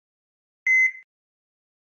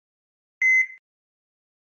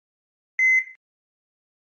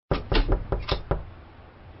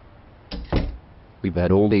We've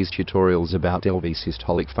had all these tutorials about LV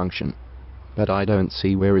systolic function, but I don't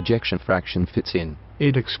see where ejection fraction fits in.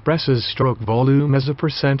 It expresses stroke volume as a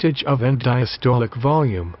percentage of end diastolic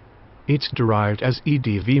volume. It's derived as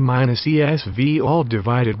EDV minus ESV all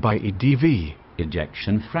divided by EDV.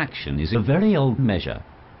 Ejection fraction is a very old measure.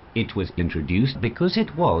 It was introduced because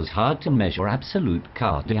it was hard to measure absolute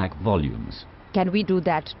cardiac volumes. Can we do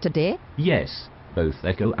that today? Yes, both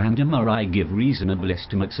echo and MRI give reasonable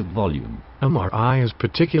estimates of volume. MRI is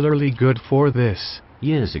particularly good for this.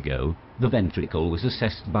 Years ago, the ventricle was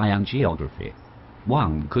assessed by angiography.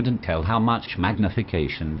 One couldn't tell how much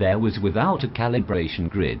magnification there was without a calibration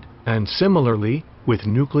grid. And similarly, with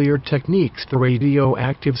nuclear techniques the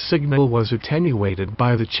radioactive signal was attenuated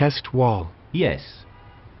by the chest wall. Yes,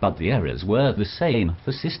 but the errors were the same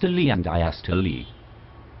for systole and diastole.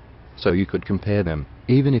 So you could compare them,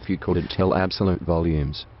 even if you couldn't tell absolute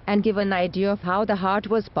volumes. And give an idea of how the heart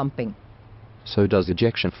was pumping. So does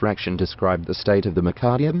ejection fraction describe the state of the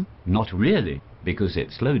myocardium? Not really, because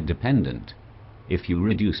it's load dependent. If you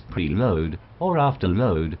reduce preload or after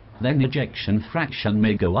load, then ejection fraction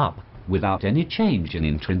may go up without any change in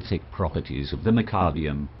intrinsic properties of the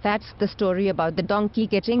myocardium. That's the story about the donkey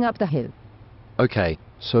getting up the hill. Okay,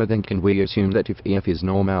 so then can we assume that if EF is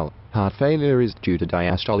normal, heart failure is due to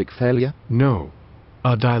diastolic failure? No.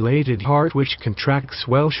 A dilated heart which contracts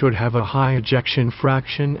well should have a high ejection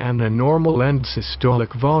fraction and a normal end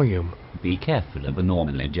systolic volume. Be careful of a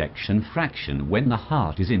normal ejection fraction when the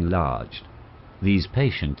heart is enlarged. These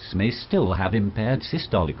patients may still have impaired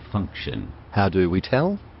systolic function. How do we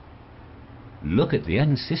tell? Look at the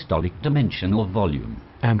endsystolic dimension or volume.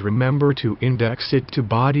 And remember to index it to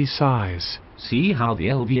body size. See how the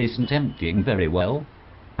LV isn't emptying very well?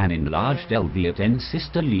 An enlarged LV at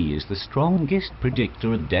endsystole is the strongest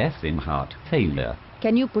predictor of death in heart failure.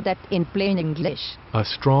 Can you put that in plain English? A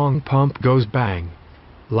strong pump goes bang.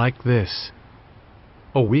 Like this.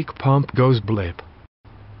 A weak pump goes blip.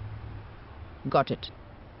 Got it.